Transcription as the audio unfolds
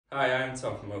Hi, I'm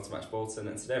Tom from Motor Match Bolton,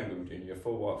 and today I'm going to be doing you a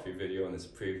full walkthrough video on this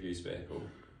approved used vehicle.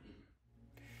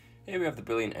 Here we have the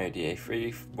brilliant Audi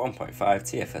A3 1.5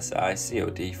 TFSI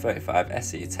CoD 35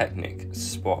 SE Technik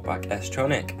Sportback S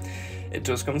Tronic. It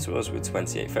does come to us with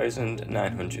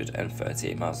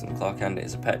 28,938 miles on the clock and it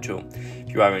is a petrol.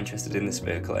 If you are interested in this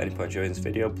vehicle at any point during this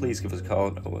video, please give us a call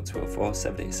on 01204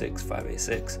 786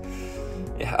 586.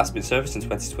 It has been serviced in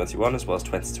 2021 as well as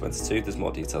 2022. There's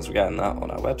more details regarding that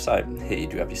on our website. Here you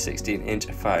do have your 16-inch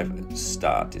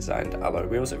 5-star designed alloy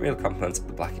wheels that really complement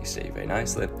the black exterior very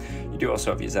nicely. You do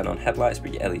also have your xenon headlights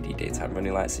with your LED daytime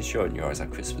running lights, ensuring you always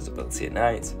have crisp visibility at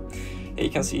night. Here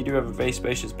you can see you do have a very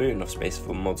spacious boot, enough space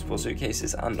for multiple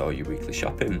suitcases and all your weekly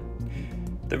shopping.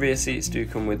 The rear seats do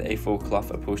come with a full cloth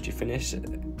upholstery finish.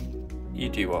 You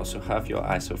do also have your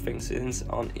ISO fixings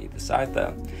on either side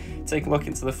there. Take a look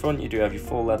into the front, you do have your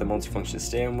full leather multifunction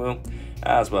steering wheel,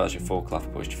 as well as your full cloth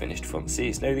upholstery finished front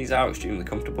seats. Now these are extremely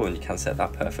comfortable and you can set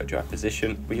that perfect drive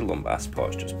position with your lumbar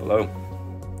supports just below.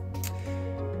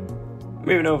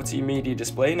 Moving over to your media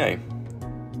display now.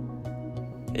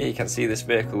 Here you can see this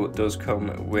vehicle does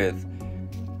come with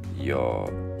your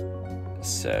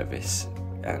service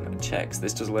and checks.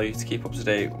 This does allow you to keep up to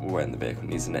date when the vehicle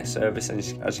needs the next service, and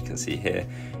as you can see here,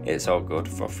 it's all good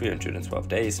for 312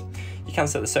 days. You can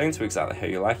set the sound to exactly how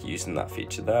you like it using that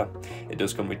feature there. It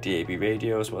does come with DAB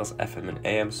radio as well as FM and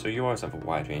AM, so you always have a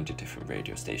wide range of different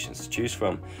radio stations to choose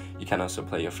from. You can also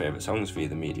play your favourite songs via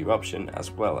the media option, as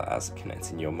well as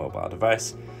connecting your mobile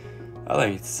device,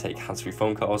 allowing you to take hands-free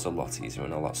phone calls a lot easier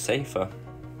and a lot safer.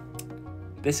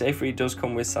 This A3 does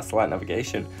come with satellite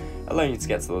navigation, allowing you to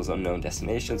get to those unknown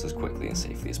destinations as quickly and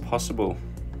safely as possible.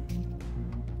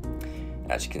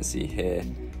 As you can see here,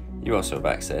 you also have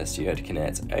access to your Audi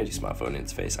Connect, Audi smartphone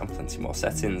interface and plenty more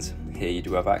settings. Here you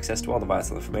do have access to all the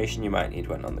vital information you might need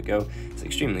when on the go. It's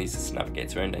extremely easy to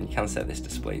navigate around and you can set this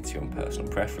display to your own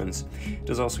personal preference. It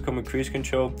does also come with cruise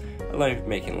control, allowing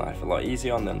making life a lot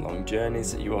easier on them long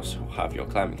journeys. You also have your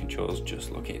climate controls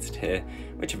just located here,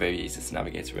 which are very easy to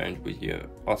navigate around with your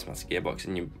automatic gearbox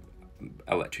and your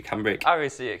electric handbrake.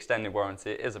 RAC extended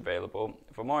warranty is available.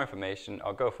 For more information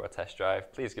or go for a test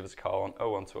drive, please give us a call on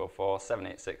 01204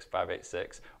 786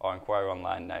 586 or inquire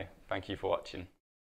online now. Thank you for watching.